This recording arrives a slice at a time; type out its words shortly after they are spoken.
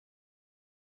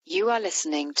You are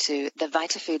listening to the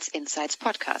Vitafoods Insights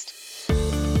podcast.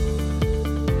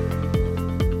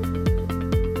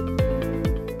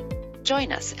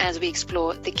 Join us as we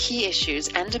explore the key issues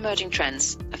and emerging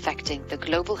trends affecting the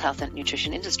global health and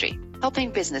nutrition industry,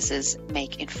 helping businesses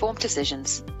make informed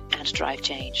decisions and drive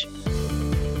change.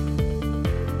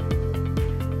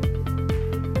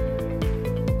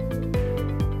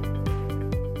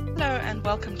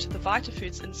 Welcome to the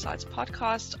Vitafoods Insights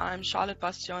podcast. I'm Charlotte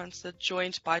Bastiaanse,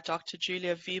 joined by Dr.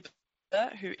 Julia Wiebe,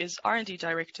 who is R&D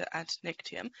Director at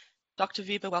Nektium. Dr.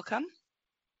 Wiebe, welcome.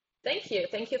 Thank you.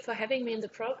 Thank you for having me in the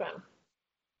program.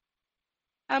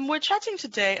 We're chatting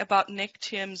today about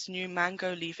Nektium's new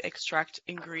mango leaf extract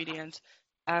ingredient,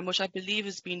 which I believe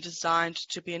has been designed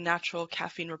to be a natural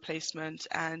caffeine replacement,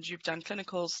 and you've done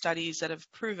clinical studies that have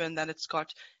proven that it's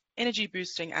got energy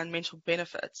boosting and mental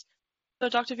benefits. So,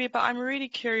 Dr. Wiebe, I'm really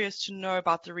curious to know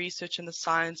about the research and the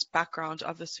science background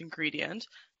of this ingredient.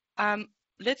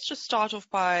 Let's just start off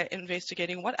by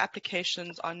investigating what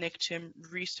applications are Nektium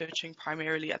researching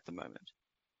primarily at the moment.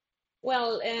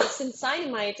 Well, since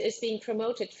Zynamite is being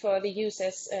promoted for the use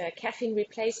as a caffeine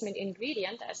replacement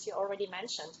ingredient, as you already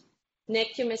mentioned,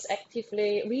 Nektium is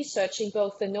actively researching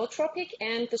both the nootropic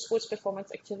and the sports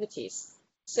performance activities.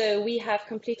 So we have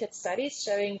completed studies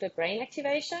showing the brain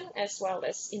activation as well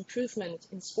as improvement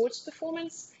in sports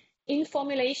performance in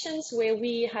formulations where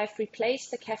we have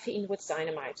replaced the caffeine with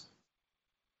Zynamite.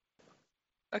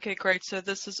 Okay, great. So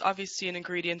this is obviously an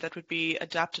ingredient that would be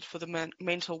adapted for the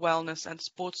mental wellness and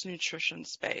sports nutrition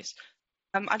space.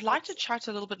 I'd like to chat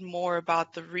a little bit more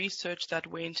about the research that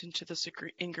went into this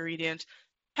ingredient.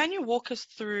 Can you walk us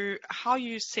through how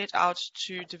you set out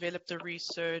to develop the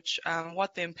research,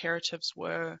 what the imperatives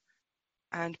were,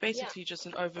 and basically just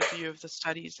an overview of the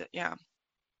studies?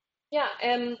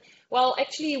 Well,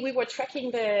 actually, we were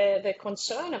tracking the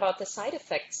concern about the side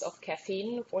effects of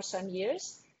caffeine for some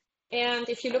years. And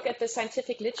if you look at the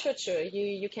scientific literature,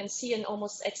 you can see an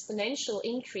almost exponential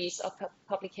increase of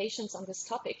publications on this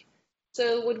topic.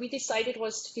 So what we decided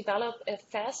was to develop a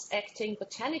fast-acting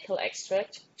botanical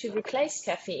extract to replace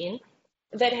caffeine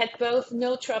that had both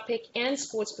nootropic and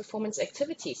sports performance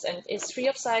activities and is free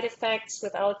of side effects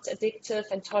without addictive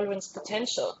and tolerance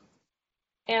potential.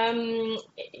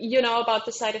 You know about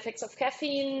the side effects of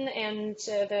caffeine and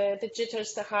the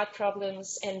jitters, the heart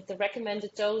problems, and the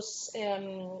recommended dose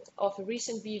of a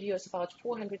recent review is about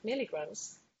 400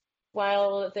 milligrams.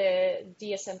 While the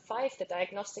DSM-5, the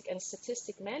Diagnostic and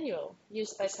Statistic Manual,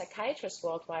 used by psychiatrists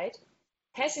worldwide,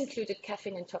 has included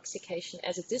caffeine intoxication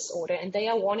as a disorder, and they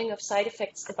are warning of side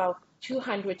effects about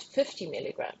 250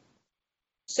 milligrams.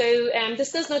 So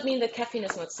this does not mean that caffeine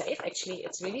is not safe. Actually,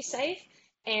 it's really safe.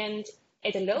 And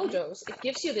at a low dose, it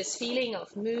gives you this feeling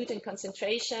of mood and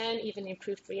concentration, even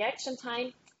improved reaction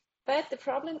time. But the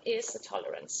problem is the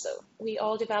tolerance. So we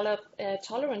all develop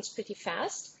tolerance pretty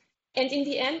fast. And in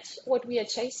the end, what we are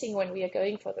chasing when we are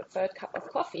going for the third cup of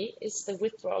coffee is the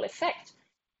withdrawal effect.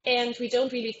 And we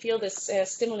don't really feel this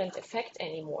stimulant effect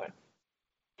anymore.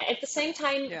 At the same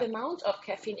time, the amount of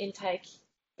caffeine intake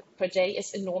per day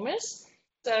is enormous.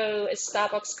 So a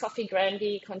Starbucks coffee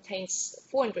grande contains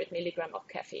 400 milligrams of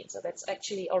caffeine. So that's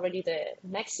actually already the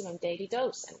maximum daily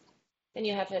dose. And then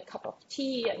you have a cup of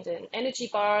tea and an energy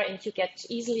bar, and you get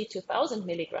easily to 1,000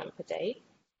 milligrams per day.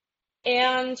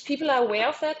 And people are aware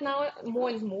of that now more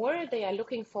and more. They are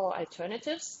looking for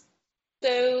alternatives.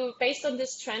 So based on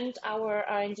this trend, our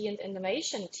R&D and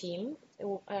innovation team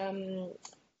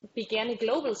began a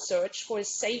global search for a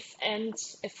safe and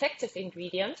effective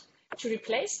ingredient to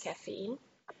replace caffeine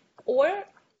or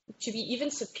to be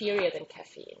even superior than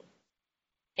caffeine.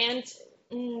 And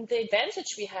the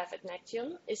advantage we have at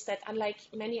Nektium is that unlike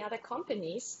many other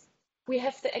companies, we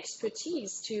have the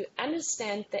expertise to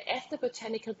understand the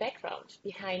ethnobotanical background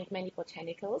behind many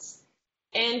botanicals.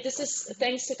 And this is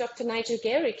thanks to Dr. Nigel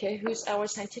Gericke, who's our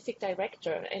scientific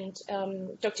director. And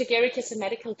Dr. Gericke is a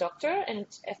medical doctor and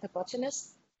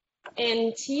ethnobotanist.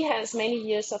 And he has many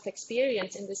years of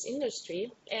experience in this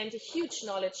industry and a huge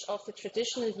knowledge of the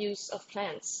traditional use of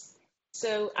plants.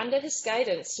 So under his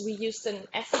guidance, we used an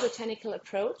ethnobotanical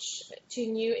approach to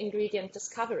new ingredient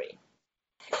discovery.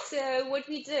 So what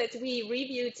we did, we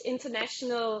reviewed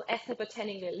international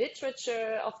ethnobotanical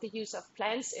literature of the use of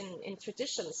plants in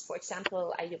traditions, for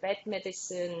example, Ayurvedic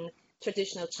medicine,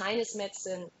 traditional Chinese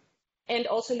medicine, and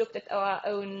also looked at our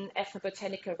own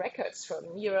ethnobotanical records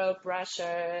from Europe,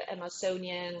 Russia,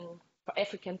 Amazonian,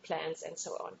 African plants, and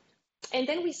so on. And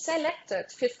then we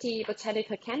selected 50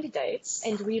 botanical candidates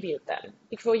and reviewed them.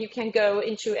 Before you can go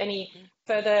into any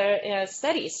further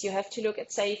studies, you have to look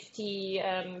at safety,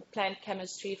 plant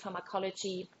chemistry,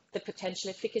 pharmacology, the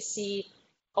potential efficacy,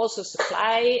 also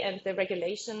supply and the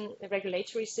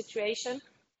regulatory situation.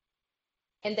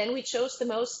 And then we chose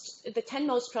the 10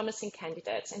 most promising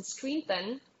candidates and screened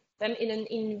them in an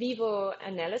in vivo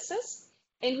analysis.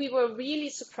 And we were really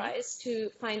surprised to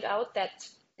find out that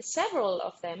several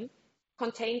of them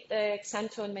contained the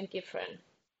xanthone mangifera.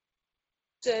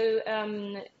 So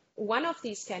one of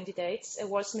these candidates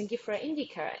was Mangifera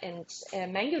indica, and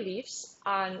mango leaves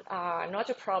are not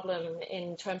a problem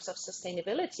in terms of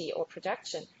sustainability or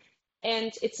production.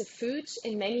 And it's a food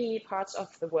in many parts of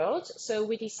the world. So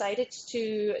we decided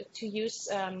to use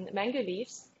mango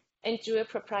leaves and do a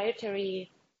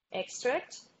proprietary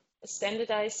extract,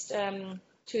 standardized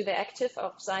to the active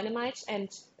of Zynamite, and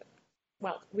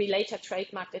well, we later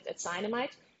trademarked it as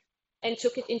Zynamite and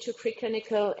took it into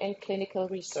preclinical and clinical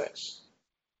research.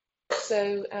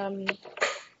 So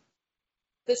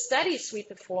the studies we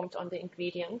performed on the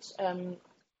ingredient,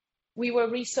 we were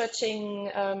researching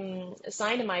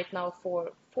Zynamite now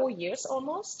for 4 years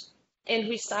almost. And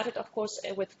we started, of course,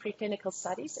 with preclinical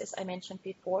studies, as I mentioned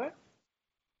before.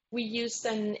 We used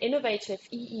an innovative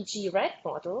EEG rat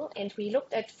model, and we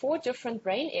looked at 4 different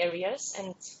brain areas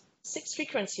and 6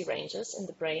 frequency ranges in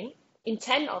the brain in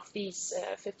 10 of these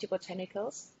 50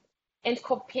 botanicals, and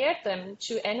compared them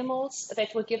to animals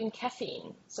that were given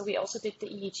caffeine. So we also did the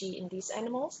EEG in these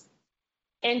animals.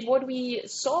 And what we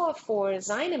saw for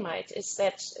Zynamite is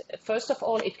that, first of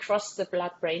all, it crossed the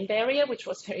blood-brain barrier, which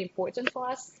was very important for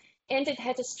us, and it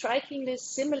had a strikingly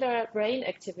similar brain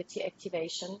activity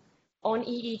activation on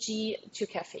EEG to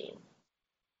caffeine.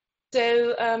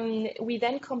 So we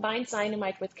then combined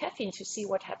Zynamite with caffeine to see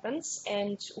what happens,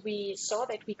 and we saw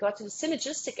that we got a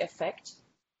synergistic effect,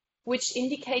 which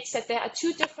indicates that there are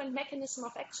 2 different mechanisms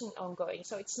of action ongoing.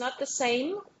 So it's not the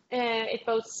same, it's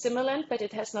both stimulant, but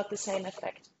it has not the same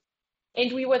effect.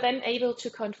 And we were then able to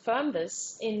confirm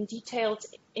this in detailed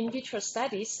in vitro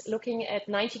studies looking at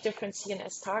 90 different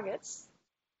CNS targets,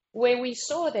 where we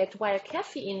saw that while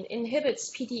caffeine inhibits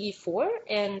PDE4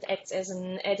 and acts as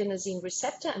an adenosine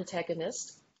receptor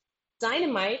antagonist,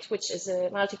 Zynamite, which is a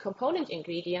multi-component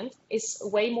ingredient, is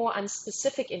way more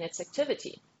unspecific in its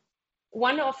activity.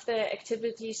 One of the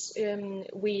activities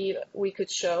we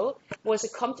could show was a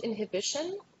COMT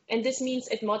inhibition, and this means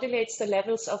it modulates the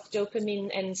levels of dopamine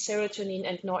and serotonin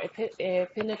and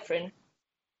norepinephrine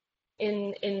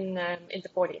in the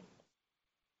body.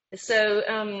 So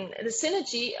the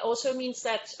synergy also means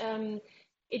that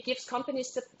it gives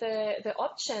companies the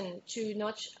option to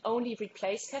not only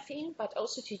replace caffeine, but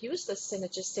also to use this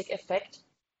synergistic effect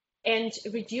and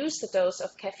reduce the dose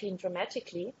of caffeine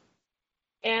dramatically,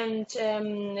 and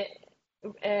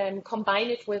combine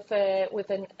it with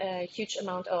a huge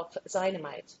amount of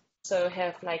Zynamite. So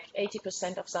have like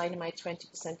 80% of Zynamite,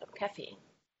 20% of caffeine.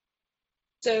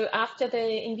 So after the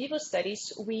in vivo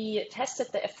studies, we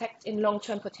tested the effect in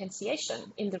long-term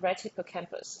potentiation in the rat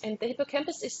hippocampus. And the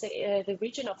hippocampus is the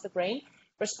region of the brain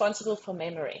responsible for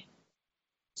memory.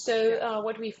 So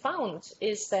what we found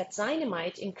is that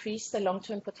Zynamite increased the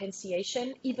long-term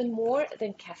potentiation even more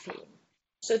than caffeine.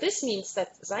 So this means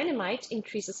that Zynamite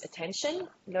increases attention,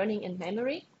 learning, and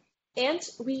memory, and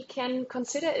we can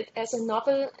consider it as a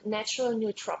novel natural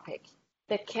nootropic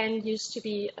that can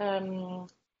be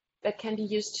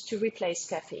used to replace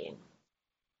caffeine.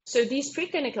 So these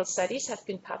preclinical studies have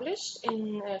been published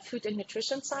in Food and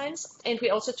Nutrition Science, and we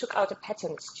also took out a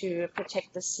patent to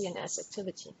protect the CNS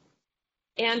activity.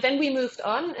 And then we moved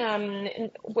on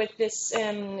with this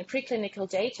preclinical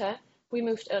data. We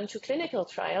moved on to clinical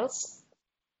trials.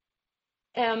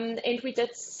 And we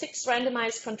did 6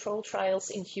 randomized control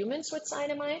trials in humans with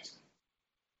Zynamite,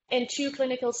 and 2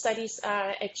 clinical studies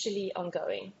are actually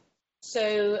ongoing.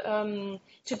 So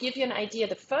to give you an idea,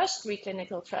 the first 3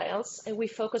 clinical trials, we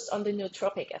focused on the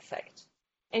nootropic effect.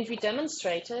 And we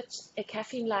demonstrated a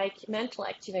caffeine-like mental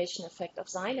activation effect of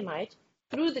Zynamite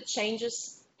through the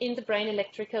changes in the brain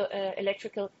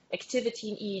electrical activity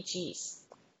in EEGs,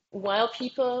 while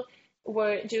people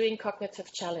were doing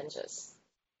cognitive challenges.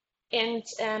 And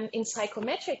in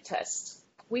psychometric tests,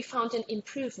 we found an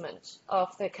improvement of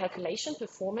the calculation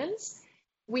performance.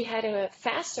 We had a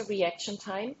faster reaction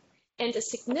time and a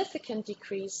significant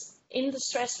decrease in the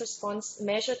stress response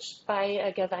measured by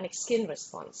a galvanic skin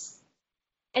response.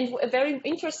 And a very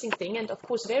interesting thing, and of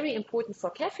course very important for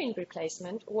caffeine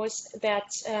replacement, was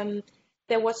that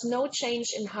there was no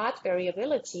change in heart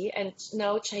variability and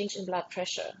no change in blood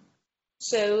pressure.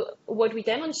 So what we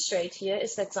demonstrate here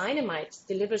is that Zynamite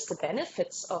delivers the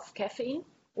benefits of caffeine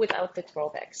without the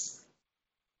drawbacks.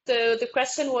 So the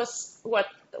question was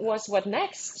what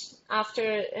next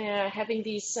after having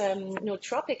these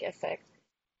nootropic effect?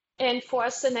 And for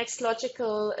us, the next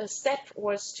logical step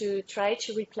was to try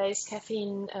to replace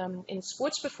caffeine in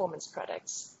sports performance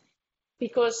products,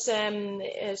 because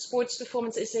sports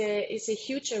performance is a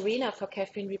huge arena for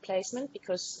caffeine replacement,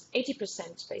 because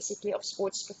 80% basically of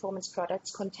sports performance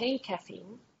products contain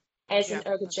caffeine as an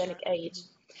ergogenic aid.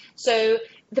 So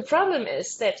the problem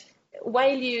is that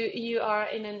while you are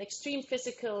in an extreme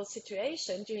physical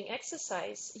situation during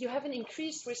exercise, you have an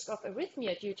increased risk of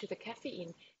arrhythmia due to the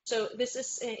caffeine. So this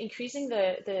is increasing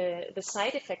the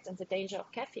side effect and the danger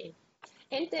of caffeine.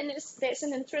 And then there's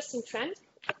an interesting trend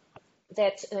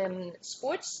that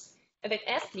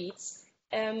athletes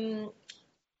are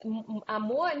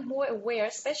more and more aware,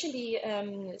 especially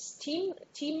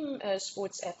team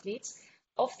sports athletes,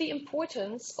 of the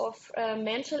importance of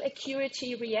mental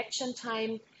acuity, reaction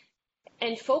time,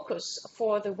 and focus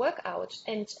for the workout.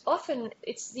 And often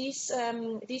it's this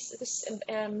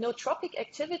nootropic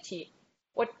activity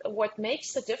what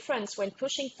makes the difference when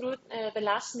pushing through the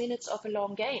last minutes of a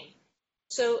long game.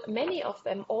 So many of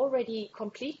them already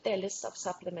complete their list of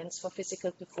supplements for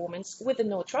physical performance with a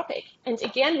nootropic. And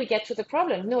again, we get to the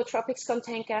problem. Nootropics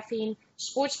contain caffeine,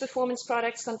 sports performance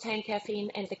products contain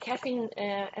caffeine, and the caffeine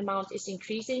amount is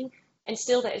increasing, and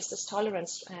still there is this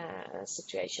tolerance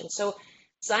situation. So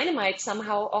Zynamite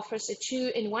somehow offers a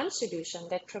two-in-one solution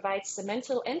that provides the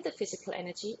mental and the physical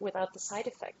energy without the side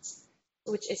effects,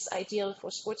 which is ideal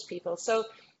for sports people. So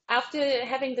after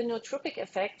having the nootropic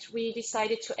effect, we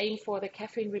decided to aim for the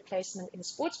caffeine replacement in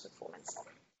sports performance.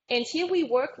 And here we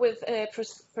work with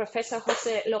Professor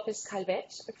José López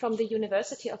Calvet from the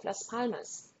University of Las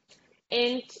Palmas.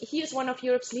 And he is one of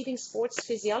Europe's leading sports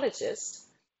physiologists.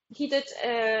 He did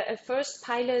a first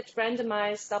pilot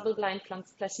randomized double-blind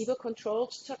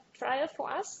placebo-controlled trial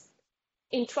for us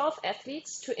in 12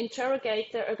 athletes to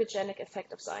interrogate the ergogenic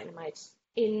effect of Zynamite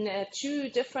in 2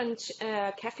 different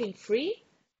caffeine-free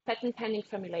patent-pending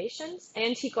formulations,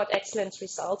 and he got excellent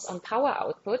results on power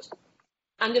output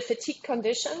under fatigue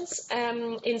conditions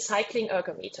in cycling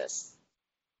ergometers.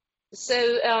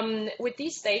 So with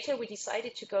these data, we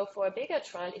decided to go for a bigger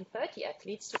trial in 30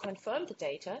 athletes to confirm the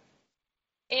data.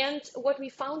 And what we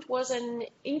found was an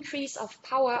increase of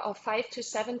power of 5 to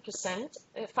 7%,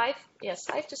 5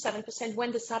 to 7%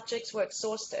 when the subjects were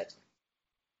exhausted.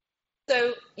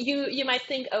 So you might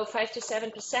think, oh, 5 to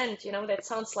 7%, that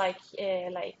sounds like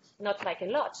not like a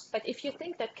lot. But if you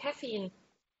think that caffeine,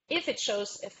 if it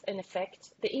shows an effect,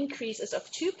 the increase is of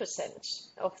 2%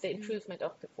 of the improvement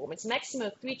of performance,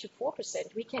 maximum 3 to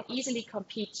 4%. We can easily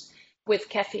compete with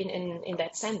caffeine in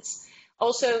that sense.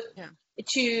 Also,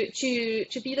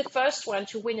 to be the first one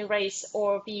to win a race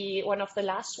or be one of the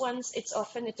last ones, it's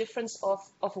often a difference of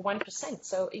 1%.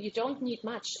 So you don't need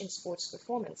much in sports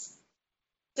performance.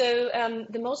 So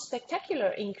the most spectacular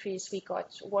increase we got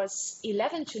was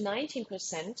 11 to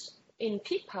 19% in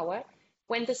peak power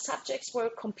when the subjects were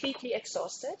completely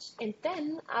exhausted. And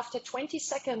then after 20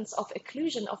 seconds of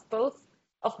occlusion of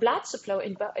blood supply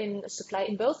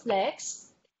in both legs,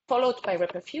 followed by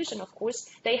reperfusion, of course,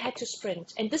 they had to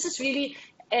sprint. And this is really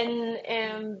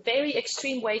a very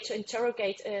extreme way to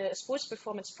interrogate a sports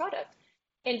performance product.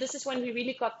 And this is when we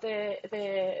really got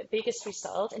the biggest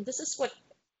result. And this is what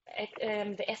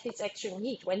the athletes actually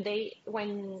need. When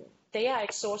they are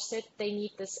exhausted, they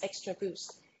need this extra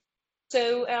boost.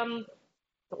 So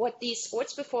what these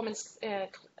sports performance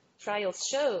trials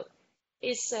show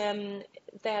is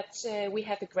that we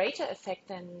have a greater effect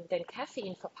than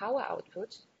caffeine for power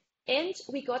output. And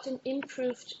we got an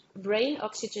improved brain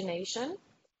oxygenation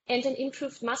and an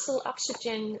improved muscle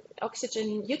oxygen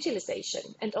utilization,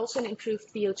 and also an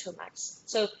improved VO2 max.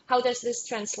 So how does this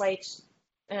translate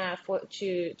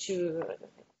to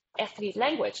athlete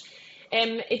language?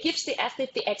 It gives the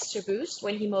athlete the extra boost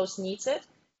when he most needs it,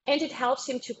 and it helps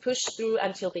him to push through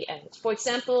until the end. For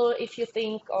example, if you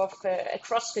think of a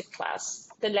CrossFit class,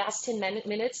 the last 10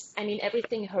 minutes,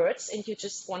 everything hurts and you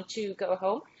just want to go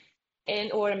home,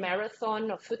 or a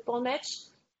marathon or football match,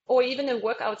 or even a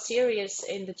workout series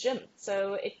in the gym.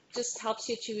 So it just helps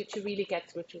you to really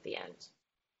get through to the end.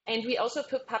 And we also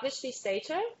published this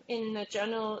data in the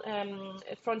journal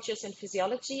Frontiers in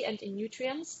Physiology and in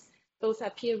Nutrients. Both are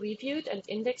peer-reviewed and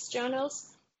indexed journals.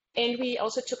 And we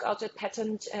also took out a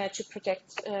patent to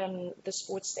protect the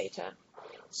sports data.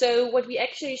 So what we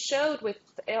actually showed with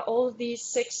all these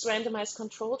 6 randomized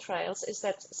control trials is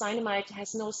that Zynamite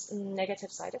has no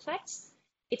negative side effects.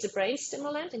 It's a brain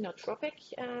stimulant, a nootropic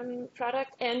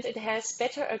product, and it has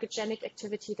better ergogenic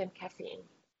activity than caffeine.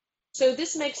 So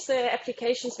this makes the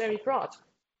applications very broad.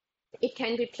 It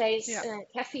can replace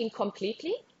caffeine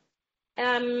completely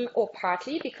or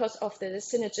partly because of the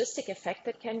synergistic effect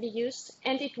that can be used,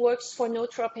 and it works for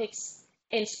nootropics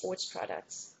and sports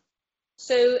products.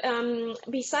 So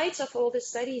besides of all the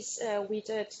studies we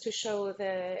did to show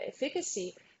the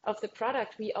efficacy of the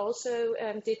product, we also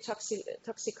did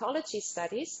toxicology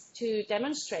studies to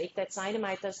demonstrate that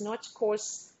Zynamite does not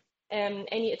cause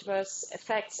any adverse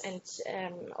effects, and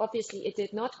obviously it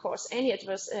did not cause any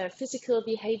adverse physical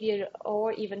behavior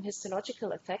or even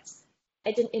histological effects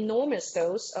at an enormous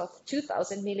dose of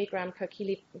 2,000 milligram per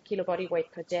kilo body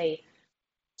weight per day.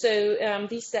 So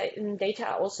these data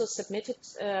are also submitted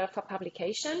for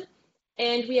publication,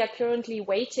 and we are currently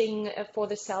waiting for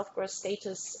the self-GRAS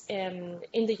status in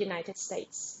the United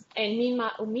States. And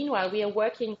meanwhile, we are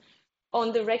working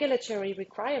on the regulatory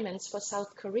requirements for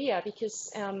South Korea,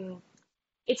 because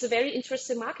it's a very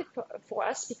interesting market for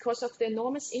us because of the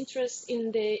enormous interest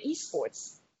in the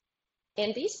esports.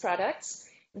 And these products,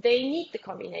 they need the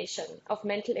combination of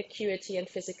mental acuity and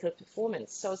physical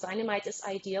performance. So Zynamite is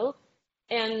ideal,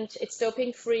 and it's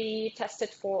doping-free, tested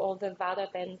for all the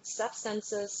WADA-banned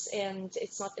substances, and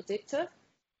it's not addictive.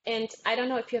 And I don't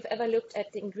know if you've ever looked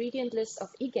at the ingredient list of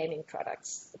e-gaming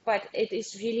products, but it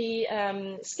is really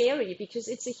scary because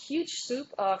it's a huge soup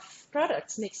of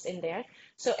products mixed in there.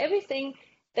 So everything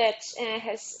that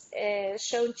has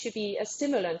shown to be a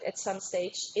stimulant at some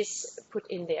stage is put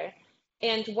in there.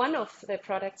 And one of the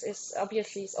products is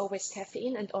obviously always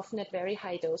caffeine, and often at very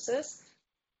high doses.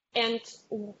 And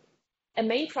a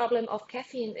main problem of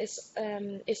caffeine is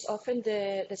often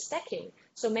the stacking.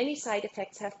 So many side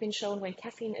effects have been shown when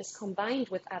caffeine is combined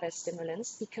with other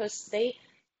stimulants, because they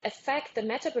affect the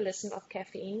metabolism of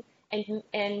caffeine,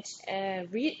 and a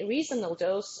reasonable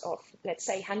dose of, let's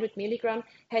say, 100 milligram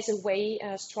has a way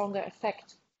stronger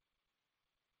effect.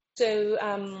 So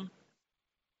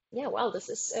yeah, well, this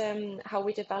is how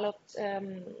we developed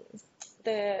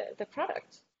the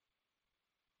product.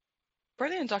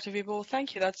 Brilliant, Dr. Wiebe. Well,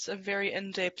 thank you. That's a very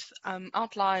in-depth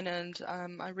outline, and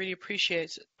I really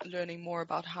appreciate learning more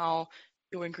about how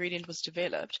your ingredient was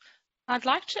developed. I'd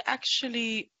like to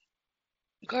actually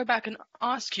go back and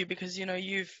ask you, because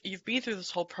you've been through this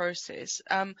whole process.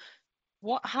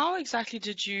 How exactly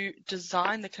did you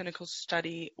design the clinical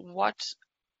study? What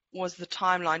was the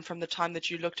timeline from the time that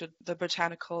you looked at the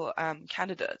botanical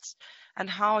candidates, and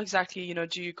how exactly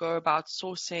do you go about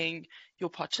sourcing your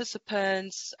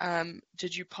participants?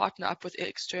 Did you partner up with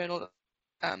external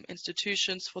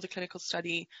institutions for the clinical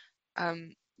study?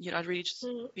 I'd really just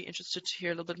be interested to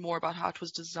hear a little bit more about how it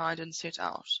was designed and set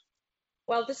out.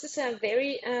 Well, this is a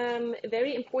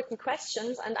very important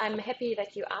question, and I'm happy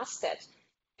that you asked that.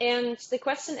 And the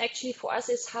question actually for us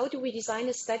is, how do we design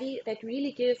a study that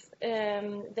really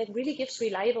gives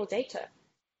reliable data?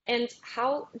 And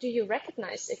how do you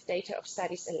recognize if data of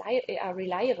studies are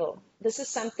reliable? This is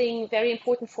something very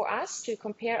important for us to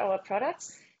compare our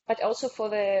products, but also for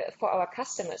our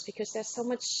customers, because there's so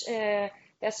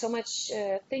much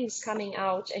things coming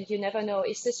out, and you never know,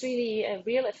 is this really a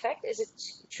real effect? Is it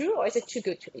true, or is it too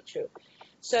good to be true?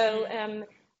 So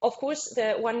of course,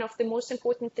 one of the most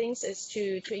important things is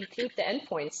to include the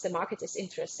endpoints the market is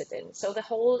interested in. So the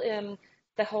whole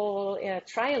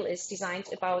trial is designed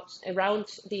around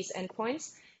these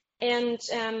endpoints. And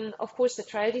of course, the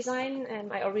trial design,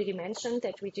 I already mentioned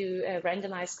that we do a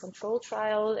randomized control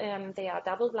trial. They are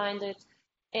double-blinded.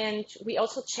 And we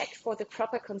also check for the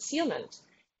proper concealment.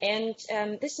 And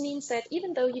this means that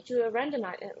even though you do a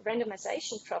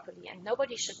randomization properly, and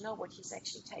nobody should know what he's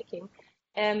actually taking,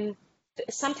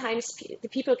 sometimes the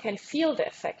people can feel the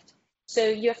effect. So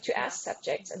you have to ask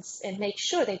subjects and make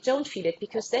sure they don't feel it,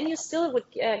 because then you still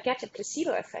would get a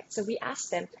placebo effect. So we ask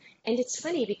them, and it's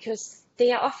funny because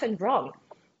they are often wrong,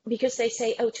 because they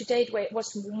say, oh, today it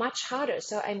was much harder,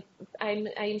 so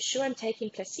I'm sure I'm taking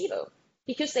placebo,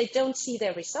 because they don't see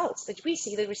their results. But we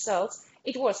see the results.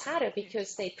 It was harder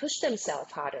because they pushed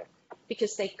themselves harder,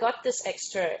 because they got this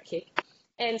extra kick.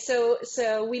 And so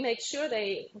we make sure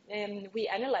we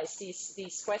analyze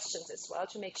these questions as well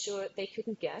to make sure they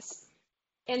couldn't guess.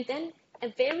 And then a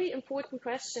very important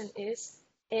question is,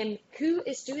 who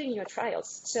is doing your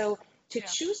trials? So to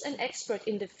choose an expert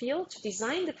in the field to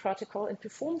design the protocol and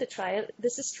perform the trial,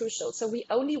 this is crucial. So we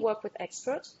only work with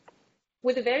experts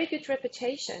with a very good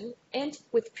reputation and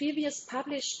with previous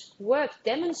published work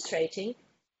demonstrating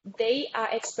they are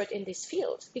expert in this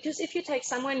field. Because if you take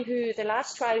someone who the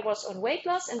last trial was on weight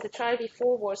loss and the trial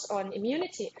before was on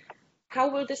immunity, how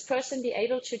will this person be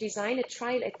able to design a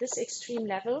trial at this extreme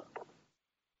level?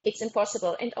 It's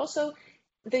impossible. And also,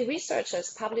 the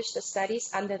researchers publish the studies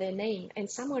under their name, and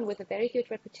someone with a very good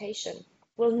reputation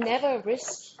will never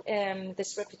risk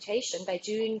this reputation by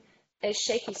doing a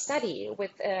shaky study with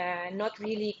not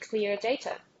really clear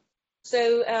data.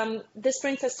 So this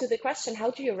brings us to the question,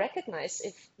 how do you recognize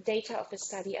if data of a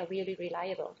study are really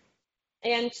reliable?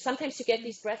 And sometimes you get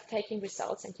these breathtaking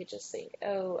results and you just think,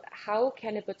 oh, how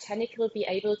can a botanical be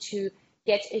able to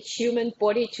get a human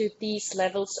body to these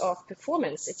levels of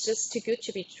performance? It's just too good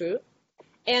to be true.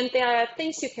 And there are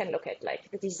things you can look at,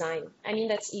 like the design. I mean,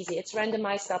 that's easy. It's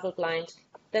randomized, double-blind.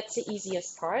 That's the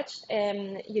easiest part.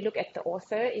 You look at the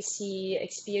author. Is he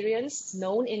experienced,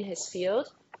 known in his field?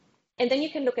 And then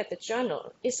you can look at the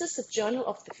journal. Is this a journal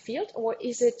of the field, or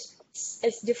is it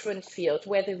a different field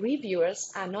where the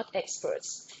reviewers are not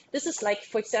experts? This is like,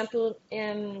 for example,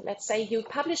 let's say you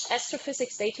publish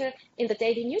astrophysics data in the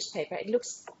daily newspaper. It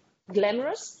looks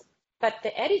glamorous, but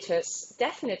the editors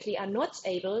definitely are not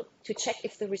able to check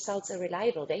if the results are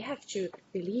reliable. They have to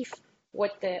believe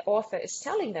what the author is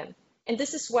telling them. And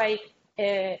this is why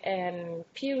a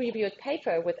peer-reviewed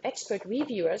paper with expert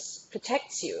reviewers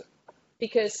protects you,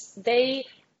 because they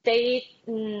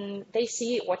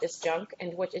see what is junk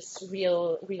and what is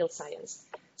real science.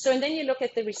 So, and then you look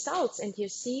at the results and you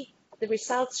see the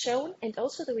results shown and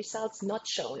also the results not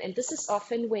shown. And this is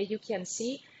often where you can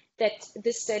see that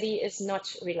this study is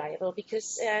not reliable,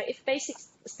 because if basic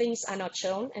things are not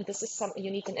shown, and this is something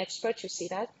you need an expert to see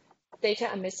that, data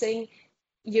are missing,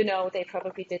 you know, they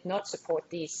probably did not support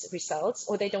these results,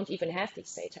 or they don't even have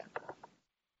these data.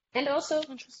 And also,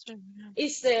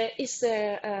 is the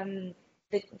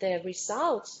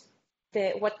result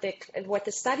what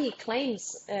the study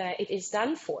claims it is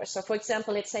done for? So, for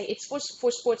example, let's say it's for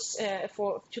sports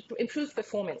to improve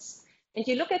performance, and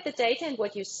you look at the data, and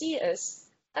what you see is,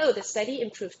 oh, the study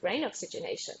improved brain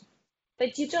oxygenation,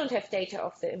 but you don't have data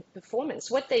of the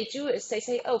performance. What they do is they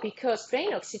say, oh, because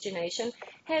brain oxygenation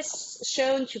has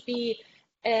shown to be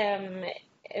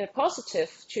positive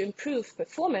to improve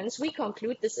performance, we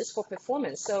conclude this is for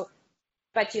performance. So,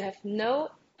 but you have no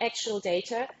actual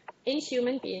data in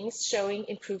human beings showing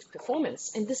improved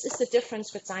performance. And this is the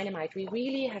difference with Zynamite. We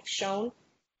really have shown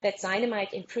that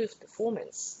Zynamite improved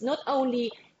performance, not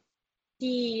only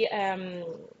key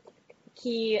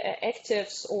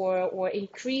actives or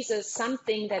increases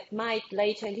something that might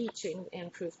later lead to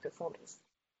improved performance.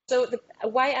 So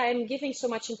why I'm giving so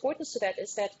much importance to that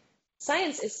is that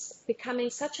science is becoming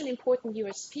such an important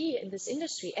USP in this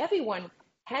industry. Everyone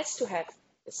has to have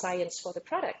the science for the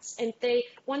products, and they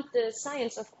want the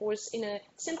science, of course, in a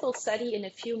simple study in a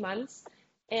few months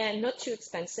and not too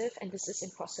expensive, and this is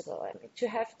impossible. I mean, to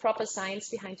have proper science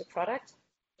behind a product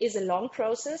is a long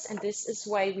process, and this is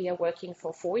why we are working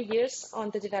for 4 years on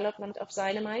the development of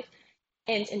Zynamite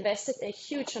and invested a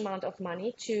huge amount of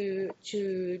money to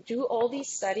do all these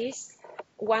studies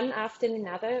one after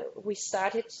another. We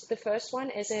started the first one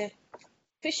as a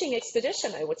fishing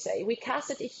expedition, I would say. We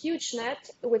casted a huge net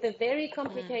with a very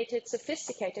complicated,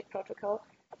 sophisticated protocol,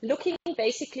 looking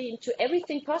basically into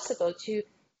everything possible to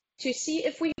see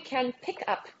if we can pick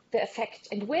up the effect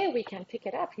and where we can pick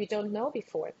it up. You don't know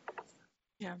before.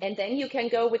 Yeah. And then you can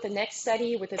go with the next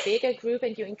study with a bigger group,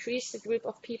 and you increase the group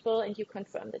of people and you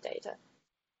confirm the data.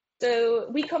 So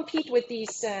we compete with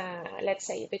these, let's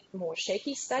say, a bit more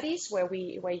shaky studies where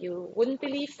you wouldn't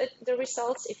believe that the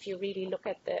results if you really look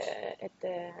at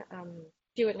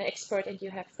you're an expert and you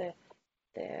have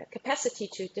the capacity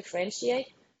to differentiate.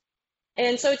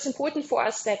 And so it's important for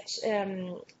us that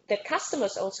that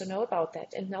customers also know about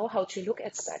that and know how to look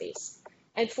at studies.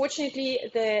 And fortunately,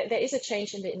 there is a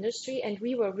change in the industry, and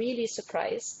we were really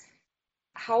surprised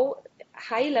how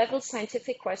high-level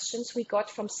scientific questions we got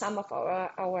from some of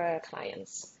our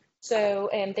clients. So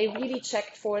they really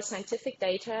checked for scientific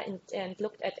data and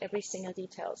looked at every single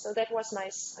detail. So that was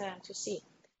nice to see.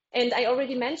 And I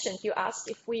already mentioned, you asked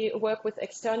if we work with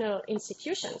external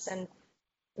institutions. And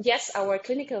yes, our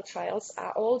clinical trials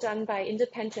are all done by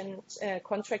independent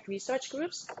contract research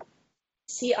groups,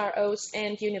 CROs,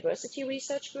 and university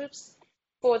research groups.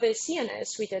 For the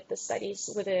CNS, we did the studies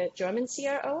with a German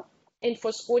CRO. And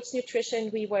for sports nutrition,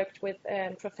 we worked with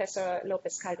Professor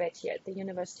Lopez Calvet here at the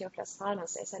University of Las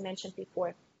Palmas, as I mentioned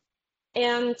before.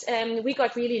 And we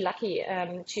got really lucky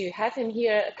to have him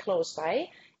here close by,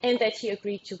 and that he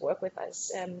agreed to work with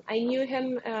us. I knew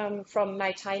him from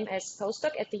my time as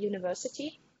postdoc at the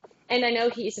university, and I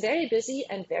know he is very busy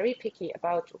and very picky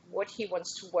about what he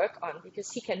wants to work on,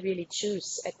 because he can really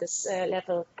choose at this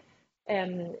level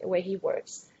where he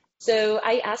works. So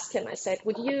I asked him, I said,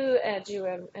 would you do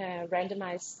a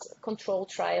randomized control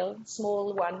trial,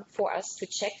 small one, for us to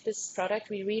check this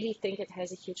product? We really think it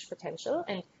has a huge potential.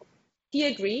 And he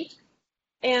agreed.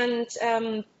 And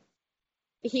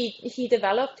he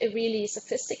developed a really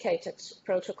sophisticated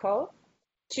protocol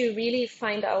to really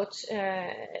find out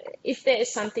if there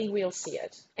is something, we'll see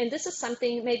it. And this is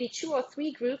something maybe 2 or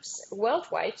 3 groups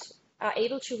worldwide are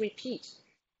able to repeat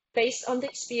based on the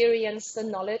experience, the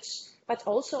knowledge, but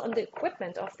also on the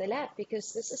equipment of the lab,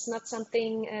 because this is not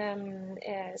something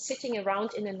sitting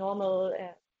around in a normal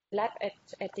lab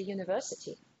at the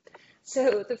university.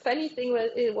 So the funny thing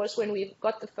was when we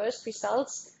got the first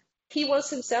results, he was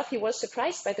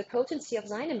surprised by the potency of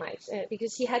Zynamite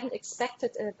because he hadn't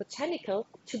expected a botanical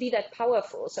to be that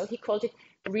powerful. So he called it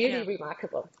really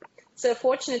remarkable. So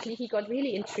fortunately, he got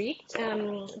really intrigued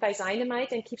by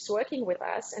Zynamite and keeps working with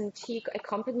us. And he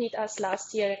accompanied us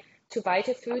last year to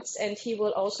Vitafoods, and he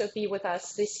will also be with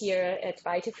us this year at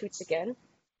Vitafoods again.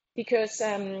 Because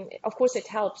of course it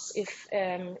helps if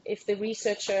the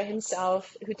researcher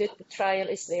himself who did the trial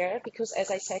is there, because as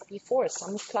I said before,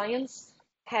 some clients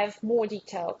have more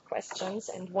detailed questions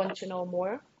and want to know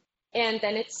more, and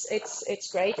then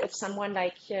it's great if someone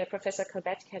like Professor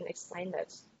Corbett can explain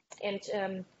that.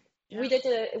 And we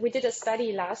did a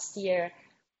study last year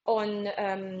on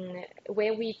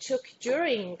where we took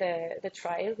during the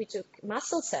trial, we took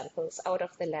muscle samples out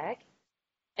of the leg.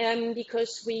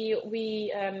 Because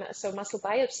so muscle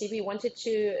biopsy, we wanted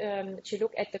to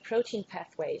look at the protein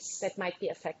pathways that might be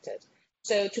affected.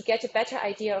 So to get a better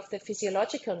idea of the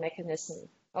physiological mechanism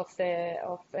of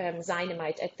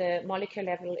Zynamite at the molecular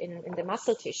level in the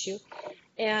muscle tissue.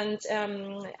 And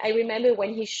I remember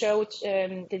when he showed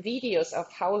the videos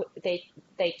of how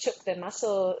they took the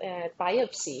muscle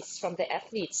biopsies from the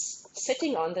athletes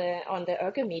sitting on the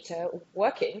ergometer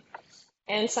working.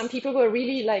 And some people were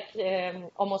really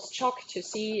almost shocked to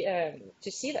see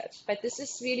that. But this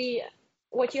is really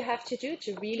what you have to do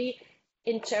to really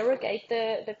interrogate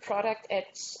the product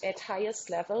at highest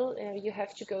level. You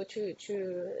have to go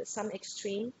to some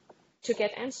extreme to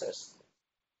get answers.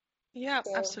 Yeah,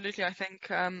 absolutely. I think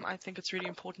it's really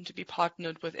important to be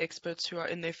partnered with experts who are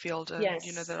in their field and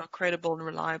that are credible and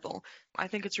reliable. I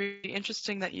think it's really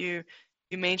interesting that you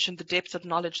mentioned the depth of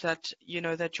knowledge that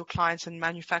that your clients and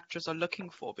manufacturers are looking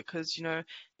for, because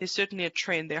there's certainly a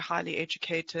trend. They're highly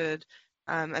educated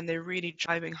and they're really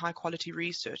driving high quality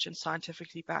research and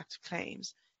scientifically backed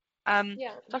claims.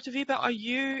 Dr.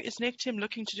 Wiebe, is Nektium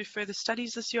looking to do further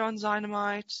studies this year on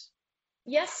Zynamite?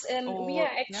 Yes,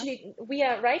 we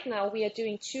are right now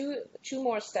doing two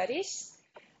more studies,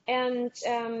 and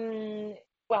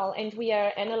and we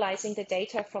are analyzing the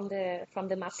data from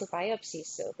the muscle biopsies.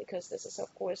 So because this is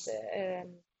of course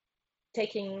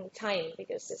taking time,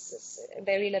 because this is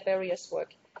very laborious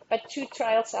work. But 2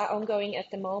 trials are ongoing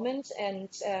at the moment, and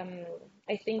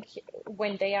I think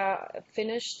when they are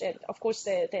finished, and of course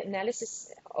the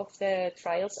analysis of the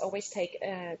trials always take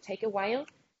a while,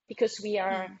 because we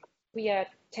are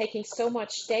taking so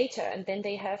much data, and then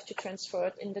they have to transfer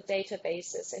it in the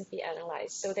databases and be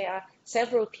analyzed. So there are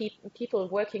several people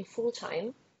working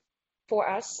full-time for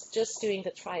us just doing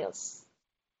the trials.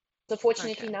 So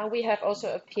fortunately now we have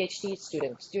also a PhD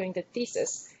student doing the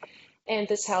thesis, and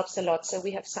this helps a lot. So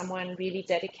we have someone really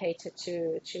dedicated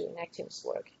to Nektium's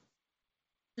work.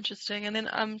 Interesting. And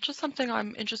then just something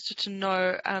I'm interested to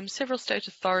know, several state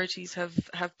authorities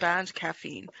have banned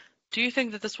caffeine. Do you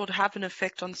think that this would have an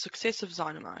effect on the success of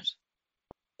Zynamite?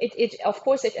 It of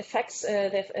course it affects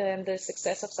the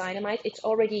success of Zynamite.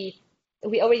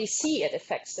 We already see it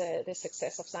affects the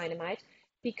success of Zynamite,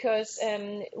 because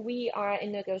we are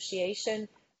in negotiation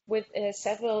with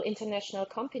several international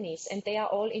companies, and they are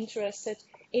all interested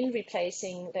in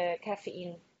replacing the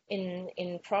caffeine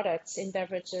in products, in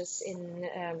beverages,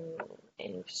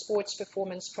 in sports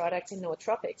performance products, in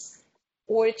nootropics,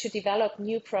 or to develop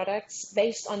new products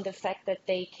based on the fact that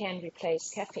they can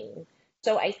replace caffeine.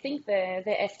 So I think the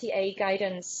FDA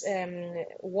guidance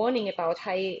warning about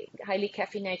highly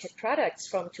caffeinated products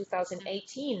from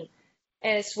 2018,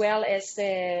 as well as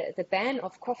the ban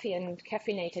of coffee and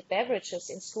caffeinated beverages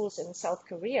in schools in South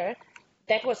Korea,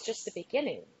 that was just the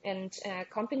beginning. And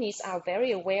companies are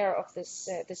very aware of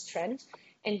this trend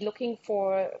and looking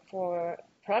for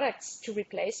products to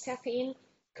replace caffeine,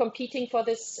 competing for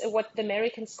this, what the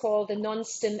Americans call the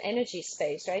non-stim energy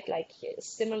space, right? Like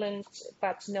stimulant,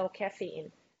 but no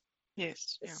caffeine.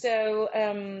 Yes. Yeah.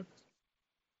 So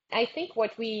I think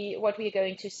what we are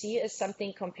going to see is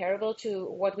something comparable to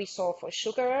what we saw for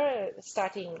sugar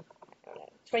starting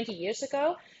 20 years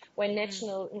ago, when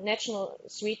natural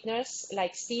sweeteners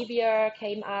like stevia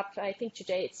came up. I think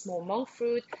today it's more monk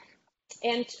fruit.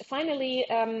 And finally,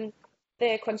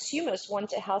 the consumers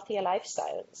want a healthier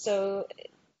lifestyle. So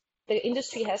the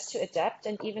industry has to adapt,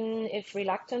 and even if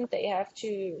reluctant, they have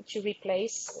to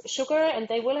replace sugar, and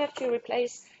they will have to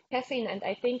replace caffeine. And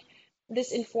I think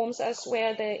this informs us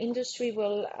where the industry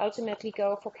will ultimately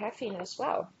go for caffeine as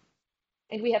well.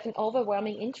 And we have an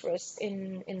overwhelming interest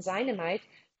in Zynamite.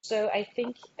 So I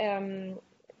think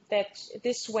that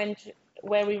this went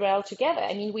very well together.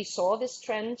 I mean, we saw this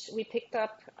trend, we picked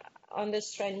up on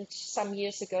this trend some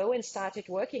years ago and started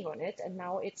working on it, and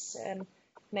now it's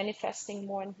manifesting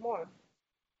more and more.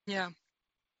 Yeah.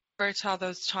 Great how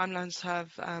those timelines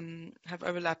have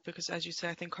overlapped, because as you say,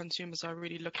 I think consumers are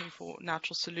really looking for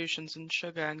natural solutions in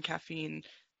sugar and caffeine,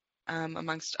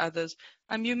 amongst others.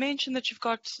 You mentioned that you've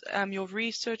got your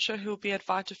researcher who will be at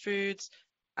Vitafoods.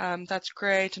 That's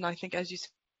great, and I think, as you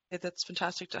said, that's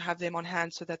fantastic to have them on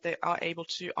hand so that they are able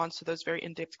to answer those very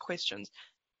in-depth questions.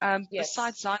 Yes.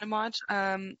 Besides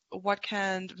Zynamite, what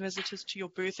can visitors to your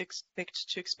booth expect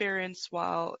to experience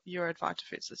while you're at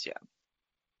Vitafoods this year?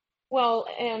 Well,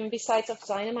 besides of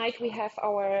Zynamite, we have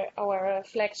our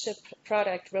flagship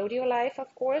product, Rhodiolife,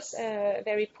 of course, a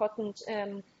very potent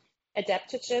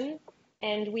adaptogen,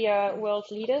 and we are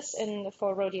world leaders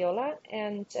for rhodiola.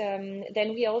 And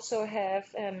then we also have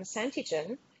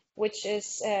Santigen, which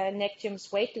is Nektium's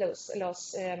weight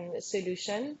loss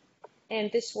solution.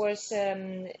 And this was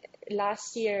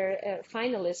last year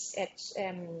finalist at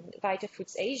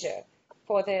Vitafoods Asia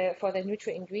for the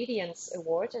Nutri Ingredients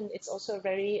Award, and it's also a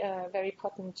very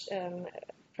potent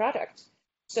product.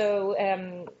 So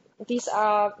these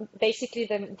are basically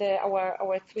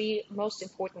our three most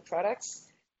important products.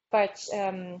 But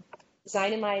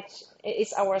Zynamite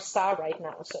is our star right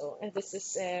now. So, and this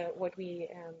is what we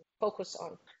focus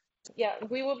on. Yeah,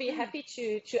 we will be happy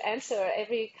to answer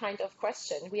every kind of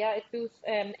question. We are at booth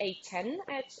A10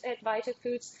 at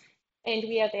Vitafoods, and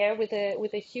we are there with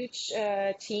a huge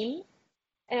team.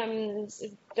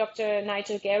 Dr.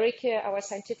 Nigel Garrick, our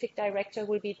scientific director,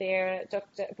 will be there.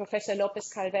 Professor Lopez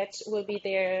Calvet will be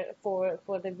there for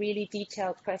the really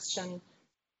detailed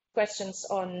questions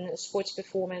on sports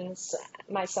performance.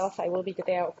 Myself, I will be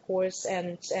there, of course,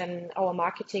 and our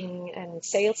marketing and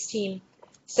sales team.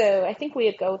 So I think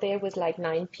we'll go there with like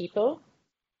 9 people,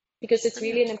 because it's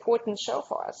really an important show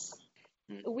for us.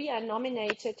 We are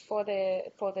nominated for the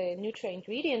Nutri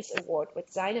Ingredients Award with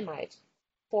Zynamite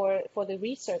for the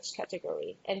research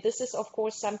category. And this is, of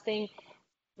course, something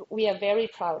we are very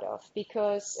proud of,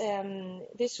 because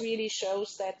this really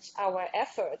shows that our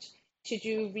effort to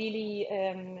do really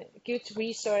good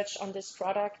research on this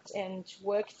product and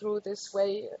work through this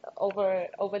way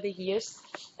over the years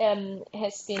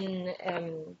has been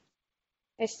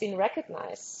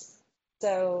recognized.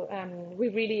 So we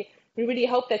really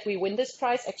hope that we win this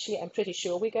prize. Actually, I'm pretty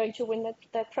sure we're going to win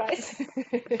that prize.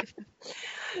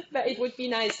 But it would be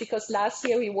nice, because last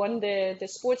year we won the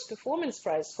sports performance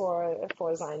prize for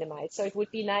Zynamite. So it would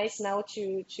be nice now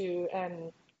to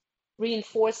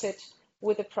reinforce it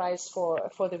with a prize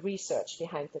for the research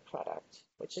behind the product,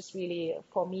 which is really,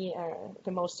 for me,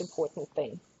 the most important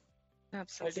thing.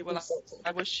 Absolutely. Well,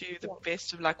 I wish you the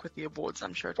best of luck with the awards.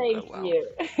 I'm sure it will go well.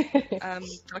 Thank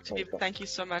you. Dr. Wiebe, thank you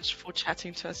so much for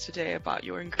chatting to us today about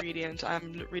your ingredient.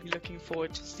 I'm really looking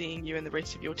forward to seeing you and the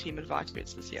rest of your team at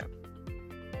Vitafoods this year.